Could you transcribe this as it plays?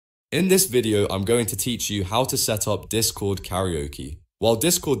In this video, I'm going to teach you how to set up Discord Karaoke. While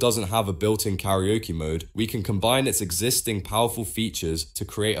Discord doesn't have a built-in karaoke mode, we can combine its existing powerful features to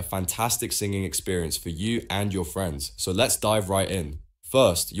create a fantastic singing experience for you and your friends. So let's dive right in.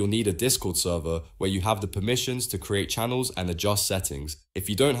 First, you'll need a Discord server where you have the permissions to create channels and adjust settings. If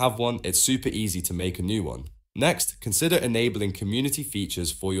you don't have one, it's super easy to make a new one. Next, consider enabling community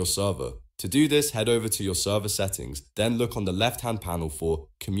features for your server. To do this, head over to your server settings, then look on the left-hand panel for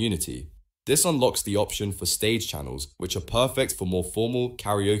Community. This unlocks the option for stage channels, which are perfect for more formal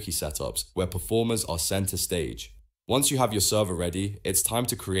karaoke setups where performers are center stage. Once you have your server ready, it's time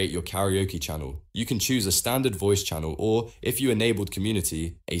to create your karaoke channel. You can choose a standard voice channel or, if you enabled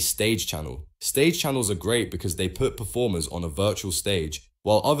community, a stage channel. Stage channels are great because they put performers on a virtual stage,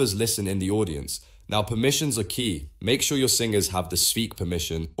 while others listen in the audience. Now, permissions are key. Make sure your singers have the speak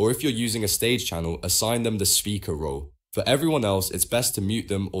permission, or if you're using a stage channel, assign them the speaker role. For everyone else, it's best to mute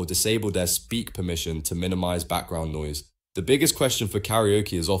them or disable their speak permission to minimize background noise. The biggest question for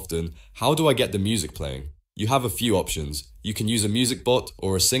karaoke is often, how do I get the music playing? You have a few options. You can use a music bot,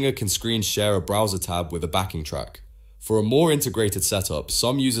 or a singer can screen share a browser tab with a backing track. For a more integrated setup,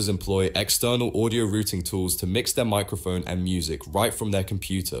 some users employ external audio routing tools to mix their microphone and music right from their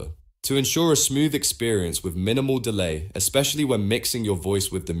computer. To ensure a smooth experience with minimal delay, especially when mixing your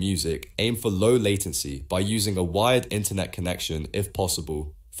voice with the music, aim for low latency by using a wired internet connection if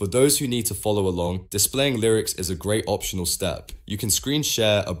possible. For those who need to follow along, displaying lyrics is a great optional step. You can screen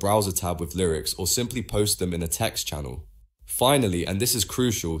share a browser tab with lyrics or simply post them in a text channel. Finally, and this is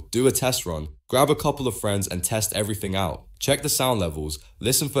crucial, do a test run. Grab a couple of friends and test everything out. Check the sound levels,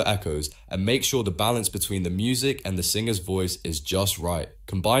 listen for echoes, and make sure the balance between the music and the singer's voice is just right.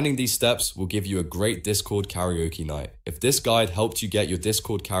 Combining these steps will give you a great Discord karaoke night. If this guide helped you get your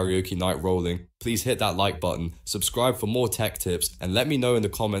Discord karaoke night rolling, please hit that like button, subscribe for more tech tips, and let me know in the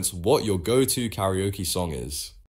comments what your go-to karaoke song is.